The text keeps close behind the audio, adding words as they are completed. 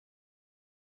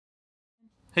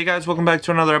Hey guys, welcome back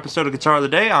to another episode of Guitar of the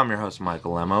Day. I'm your host,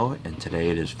 Michael Lemmo, and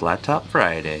today it is Flat Top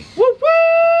Friday. Woo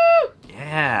woo!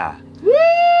 Yeah. Woo!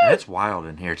 And it's wild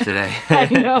in here today. I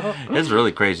know. It's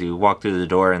really crazy. We walk through the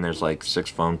door and there's like 6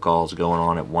 phone calls going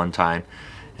on at one time.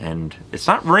 And it's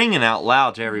not ringing out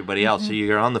loud to everybody else. So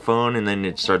you're on the phone and then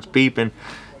it starts beeping.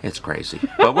 It's crazy.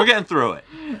 But we're getting through it.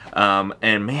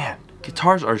 And man,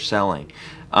 guitars are selling.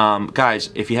 Guys,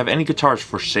 if you have any guitars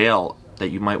for sale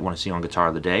that you might want to see on Guitar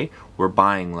of the Day, we're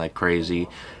buying like crazy.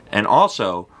 And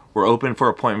also, we're open for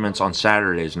appointments on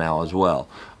Saturdays now as well.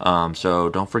 So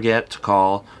don't forget to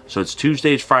call. So it's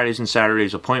Tuesdays, Fridays, and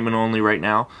Saturdays, appointment only right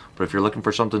now. But if you're looking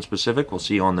for something specific, we'll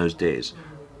see you on those days.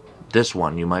 This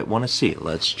one you might want to see.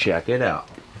 Let's check it out.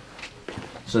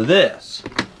 So this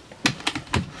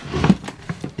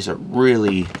is a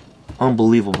really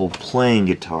unbelievable playing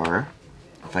guitar.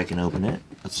 If I can open it.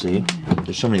 Let's see.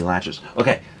 There's so many latches.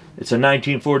 Okay. It's a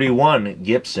 1941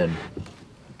 Gibson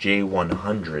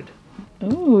J-100.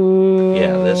 Ooh.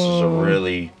 Yeah, this is a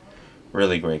really,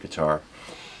 really great guitar.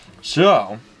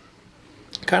 So,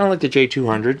 kind of like the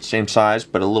J-200, same size,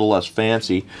 but a little less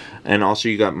fancy. And also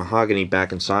you got mahogany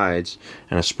back and sides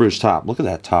and a spruce top. Look at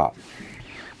that top.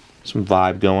 Some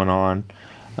vibe going on.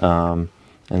 And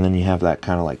then you have that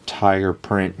kind of like tiger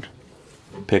print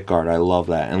pickguard. I love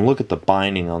that. And look at the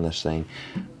binding on this thing.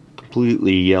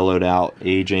 Completely yellowed out,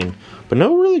 aging, but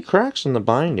no really cracks in the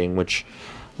binding, which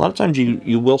a lot of times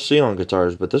you will see on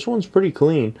guitars, but this one's pretty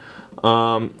clean.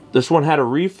 This one had a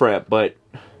refret, but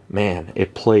man,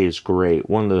 it plays great.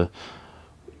 One of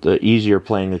the easier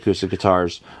playing acoustic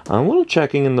guitars. A little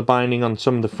checking in the binding on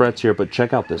some of the frets here, but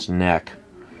check out this neck.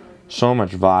 So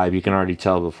much vibe. You can already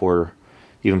tell before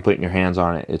even putting your hands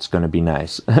on it, it's going to be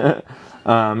nice. You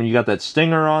got that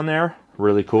stinger on there,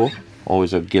 really cool.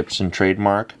 Always a Gibson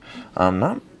trademark.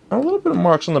 Not a little bit of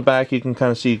marks on the back you can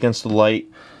kind of see against the light.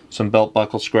 Some belt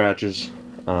buckle scratches.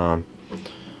 Got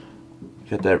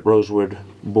that rosewood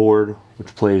board,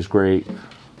 which plays great.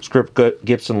 Script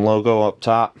Gibson logo up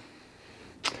top.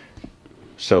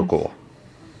 So cool.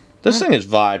 This thing is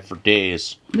vibe for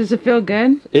days. Does it feel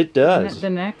good? It does. The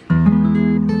neck?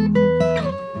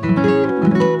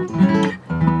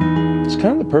 It's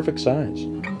kind of the perfect size.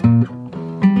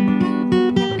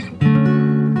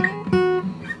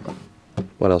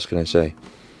 What else can I say?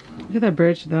 Look at that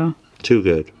bridge, though. Too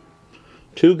good.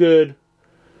 Too good.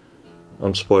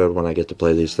 I'm spoiled when I get to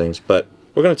play these things. But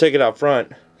we're going to take it out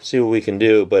front, see what we can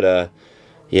do. But,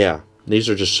 yeah, these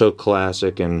are just so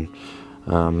classic. And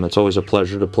it's always a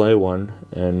pleasure to play one.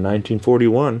 And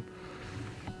 1941,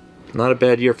 not a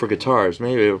bad year for guitars.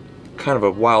 Maybe kind of a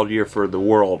wild year for the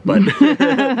world. But,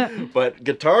 but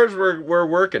guitars were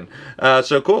working.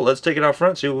 So cool. Let's take it out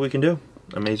front, see what we can do.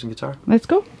 Amazing guitar. Let's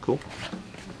go. Cool.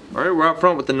 Alright, we're out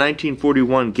front with the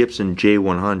 1941 Gibson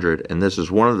J-100, and this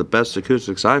is one of the best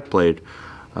acoustics I've played.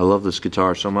 I love this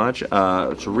guitar so much. It's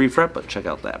a refret, but check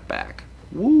out that back.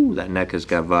 Woo, that neck has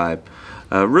got vibe.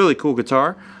 Really cool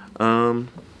guitar.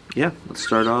 Yeah, let's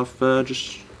start off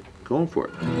just going for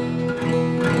it.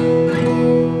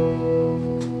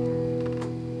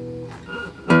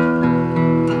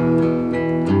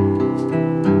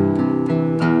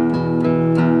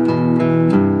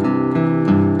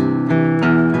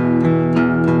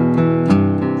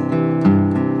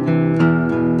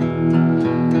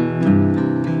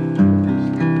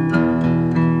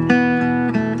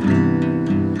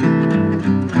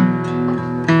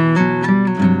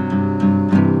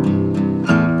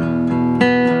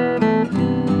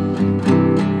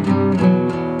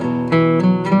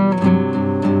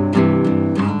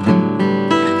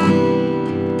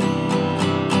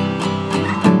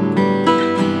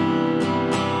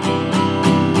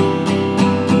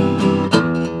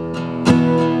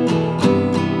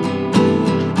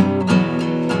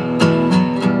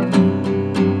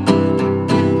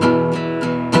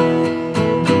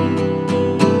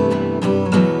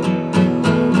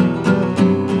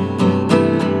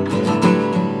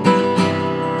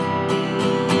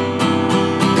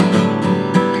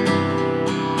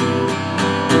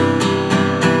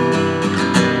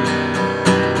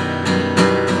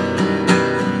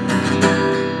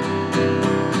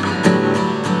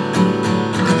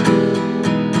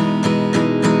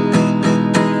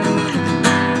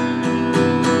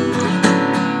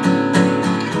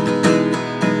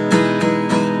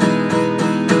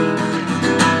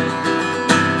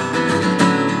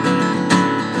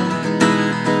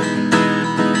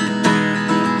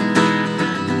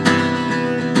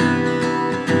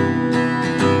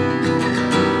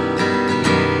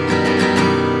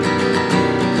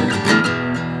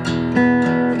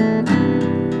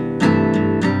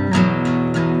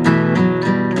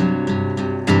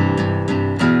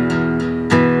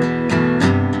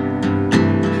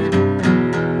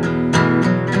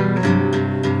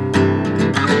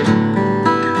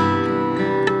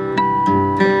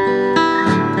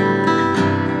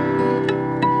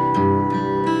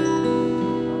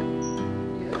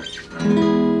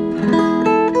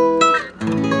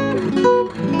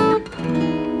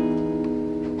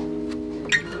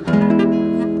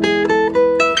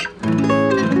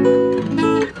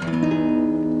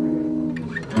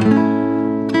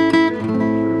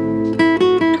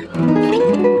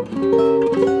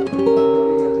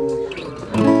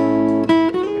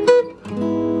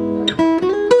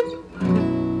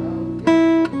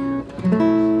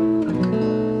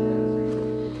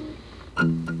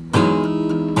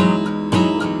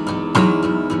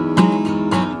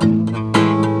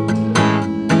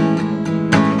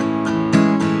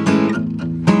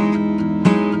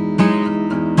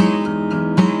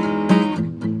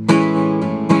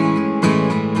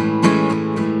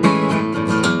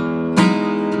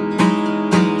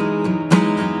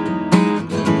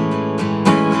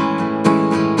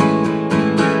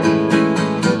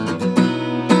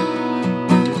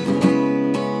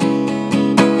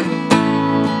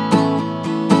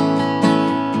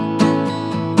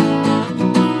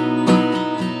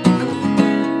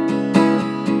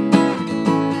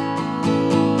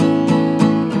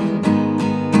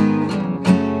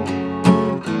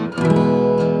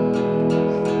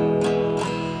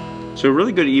 So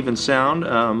really good even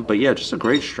sound, but yeah, just a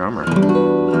great strummer.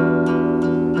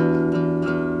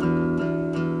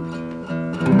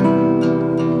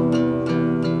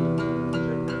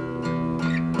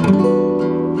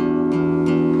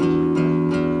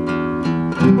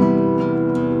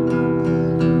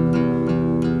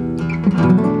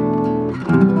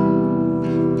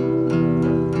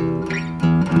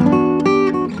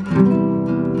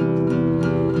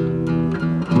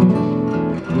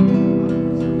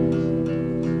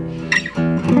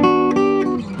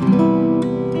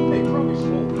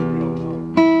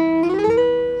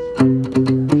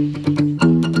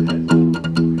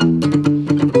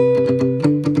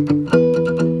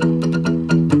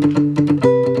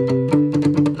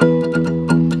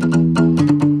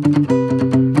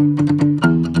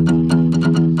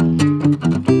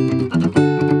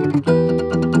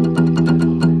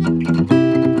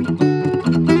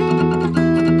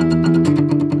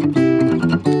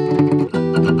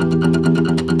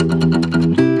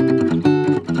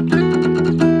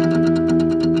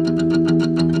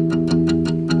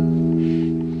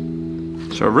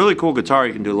 So a really cool guitar.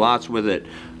 You can do lots with it.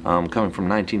 Coming from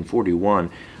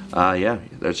 1941. Yeah,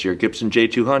 that's your Gibson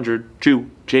J-200,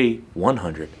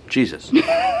 J-100. Jesus,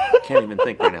 can't even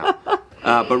think right now.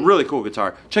 But really cool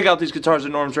guitar. Check out these guitars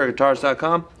at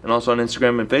normsrareguitars.com and also on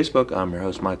Instagram and Facebook. I'm your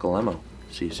host, Michael Lemmo.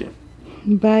 See you soon.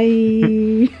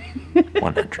 Bye.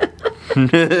 100.